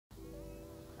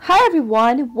Hi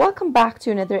everyone, welcome back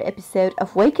to another episode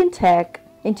of Wake&Tech.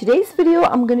 In today's video,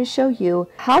 I'm going to show you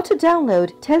how to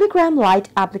download Telegram Lite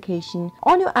application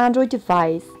on your Android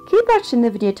device. Keep watching the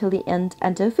video till the end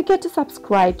and don't forget to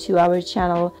subscribe to our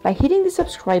channel by hitting the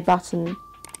subscribe button.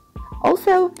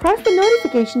 Also, press the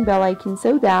notification bell icon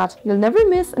so that you'll never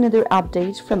miss another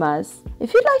update from us.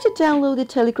 If you'd like to download the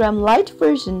Telegram Lite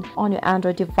version on your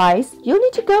Android device, you'll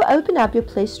need to go open up your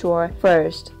Play Store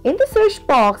first. In the search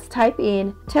box, type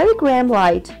in Telegram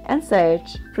Lite and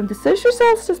search. From the search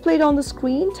results displayed on the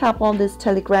screen, tap on this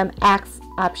Telegram X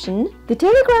option. The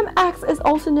Telegram X is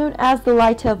also known as the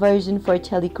Lite version for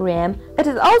Telegram. It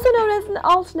is also known as an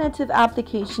alternative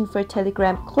application for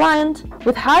Telegram client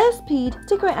with higher speed,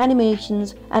 sticker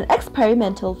animations, and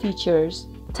experimental features.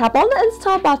 Tap on the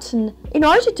install button in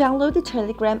order to download the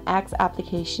Telegram X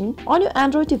application on your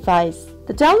Android device.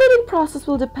 The downloading process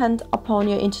will depend upon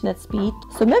your internet speed,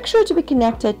 so make sure to be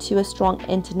connected to a strong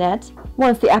internet.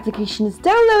 Once the application is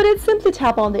downloaded, simply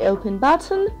tap on the open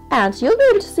button and you'll be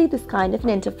able to see this kind of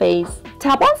an interface.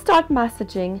 Tap on start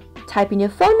messaging, type in your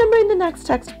phone number in the next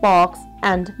text box,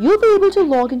 and you'll be able to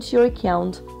log into your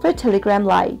account for Telegram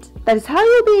Lite. That is how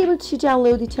you'll be able to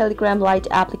download the Telegram Lite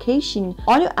application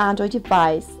on your Android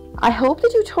device. I hope the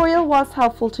tutorial was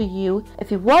helpful to you.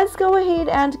 If it was, go ahead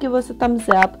and give us a thumbs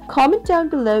up. Comment down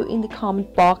below in the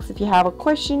comment box if you have a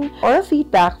question or a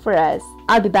feedback for us.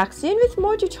 I'll be back soon with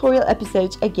more tutorial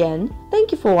episodes again.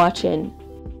 Thank you for watching.